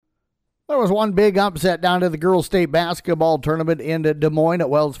There was one big upset down to the girls' state basketball tournament in Des Moines at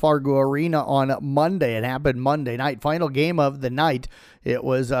Wells Fargo Arena on Monday. It happened Monday night. Final game of the night. It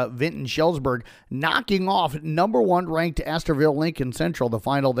was Vinton Schellsburg knocking off number one ranked Estherville Lincoln Central. The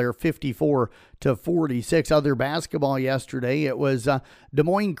final there 54-46. Other basketball yesterday. It was Des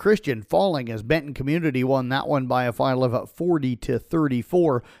Moines Christian falling as Benton Community won that one by a final of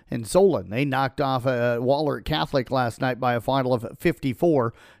 40-34. And Solon, they knocked off Wahlert Catholic last night by a final of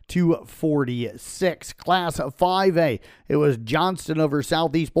 54-46. Class 5A. It was Johnston over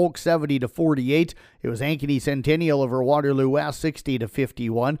Southeast Polk 70-48. It was Ankeny Centennial over Waterloo West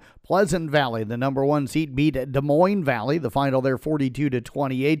 60-51. Pleasant Valley, the number one seed, beat Des Moines Valley. The final there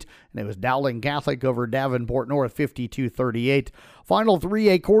 42-28. And it was Dowling Catholic over Davenport North 52-38. Final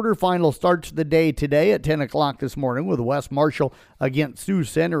 3A quarterfinal starts the day today at 10 o'clock this morning with West Marshall against Sioux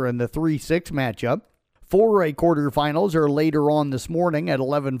Center in the 3-6 matchup. 4A quarterfinals are later on this morning at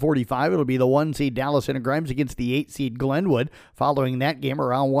 11:45. It'll be the 1 seed Dallas Inter-Grimes against the 8 seed Glenwood. Following that game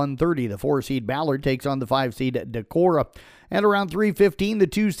around 1:30, the 4 seed Ballard takes on the 5 seed Decorah. And around 3:15, the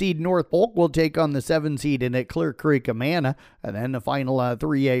 2 seed North Polk will take on the 7 seed in at Clear Creek Amana. And then the final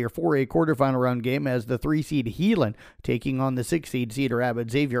 3A or 4A quarterfinal round game as the 3 seed Heelan taking on the 6 seed Cedar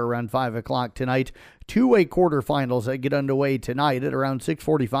Rapids Xavier around 5 o'clock tonight. 2A quarterfinals that get underway tonight at around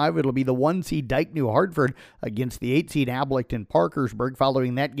 6:45. It'll be the 1 seed Dike New Hartford against the 8 seed Ablington Parkersburg.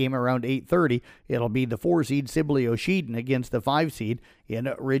 Following that game around 8:30, it'll be the 4 seed Sibley Oshedon against the 5 seed in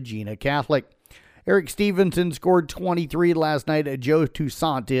Regina Catholic. Eric Stevenson scored 23 last night. Joe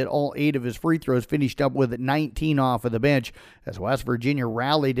Toussaint did all 8 of his free throws, finished up with 19 off of the bench as West Virginia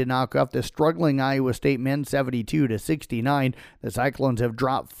rallied to knock off the struggling Iowa State men 72-69. The Cyclones have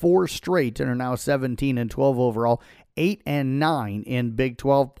dropped 4 straight and are now 17-12 overall, 8-9 in Big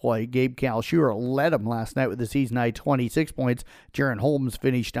 12 play. Gabe Kalscheur led them last night with a season-high 26 points. Jaron Holmes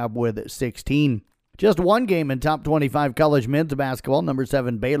finished up with 16. Just one game in top 25 college men's basketball. Number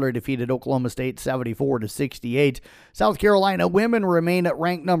 7 Baylor defeated Oklahoma State 74-68. South Carolina women remain at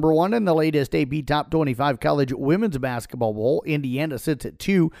ranked number 1 in the latest AP top 25 college women's basketball poll. Indiana sits at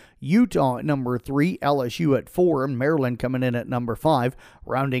 2, Utah at number 3, LSU at 4, and Maryland coming in at number 5.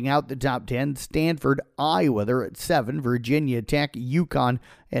 Rounding out the top 10, Stanford, Iowa, they're at 7, Virginia Tech, UConn,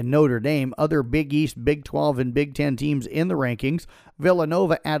 and Notre Dame. Other Big East, Big 12, and Big 10 teams in the rankings.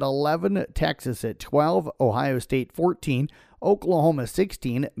 Villanova at 11, Texas at 12, Ohio State 14, Oklahoma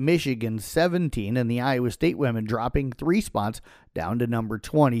 16, Michigan 17, and the Iowa State women dropping 3 spots down to number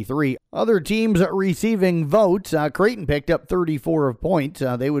 23. Other teams receiving votes. Creighton picked up 34 points.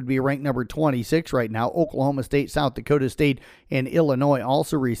 They would be ranked number 26 right now. Oklahoma State, South Dakota State, and Illinois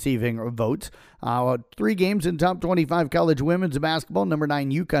also receiving votes. 3 games in top 25 college women's basketball. Number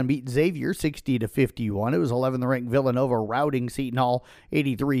 9 UConn beat Xavier 60-51. It was 11th ranked Villanova routing Seton Hall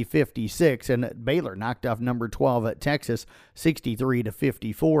 83-56, and Baylor knocked off number 12 at Texas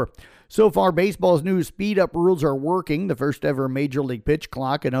 63-54. So far, baseball's new speed-up rules are working. The first ever Major League pitch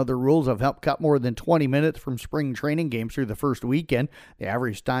clock and other rules have helped cut more than 20 minutes from spring training games through the first weekend. The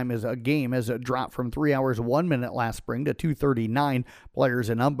average time as a game has dropped from 3 hours 1 minute last spring to 2:39. Players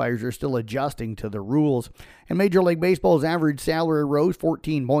and umpires are still adjusting to the rules. And Major League Baseball's average salary rose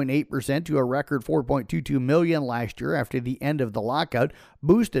 14.8% to a record $4.22 million last year after the end of the lockout,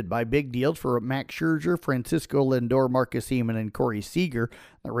 boosted by big deals for Max Scherzer, Francisco Lindor, Marcus Semien, and Corey Seager.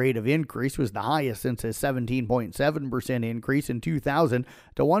 The rate of increase was the highest since a 17.7% increase in 2000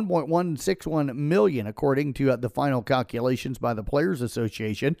 to $1.161 million, according to the final calculations by the Players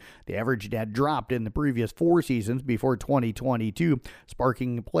Association. The average had dropped in the previous 4 seasons before 2022,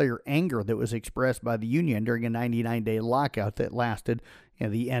 sparking player anger that was expressed by the union during a 99-day lockout that lasted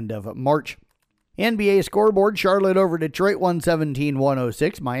at the end of March. NBA scoreboard, Charlotte over Detroit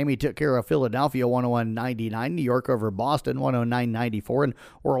 117-106. Miami took care of Philadelphia 101-99. New York over Boston 109-94. And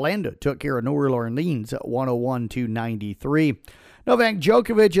Orlando took care of New Orleans 101-93. Novak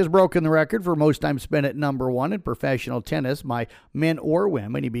Djokovic has broken the record for most time spent at number 1 in professional tennis by men or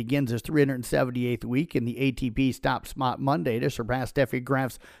women. He begins his 378th week in the ATP Stop Spot Monday to surpass Steffi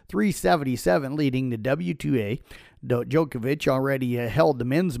Graf's 377, leading the WTA. Djokovic already held the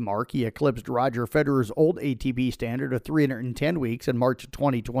men's mark. He eclipsed Roger Federer's old ATP standard of 310 weeks in March of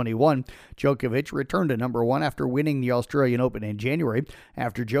 2021. Djokovic returned to number 1 after winning the Australian Open in January.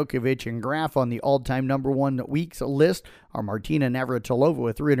 After Djokovic and Graf on the all-time number 1 weeks list are Martina Navratilova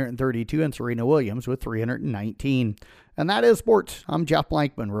with 332 and Serena Williams with 319. And that is sports. I'm Jeff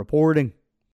Blankman reporting.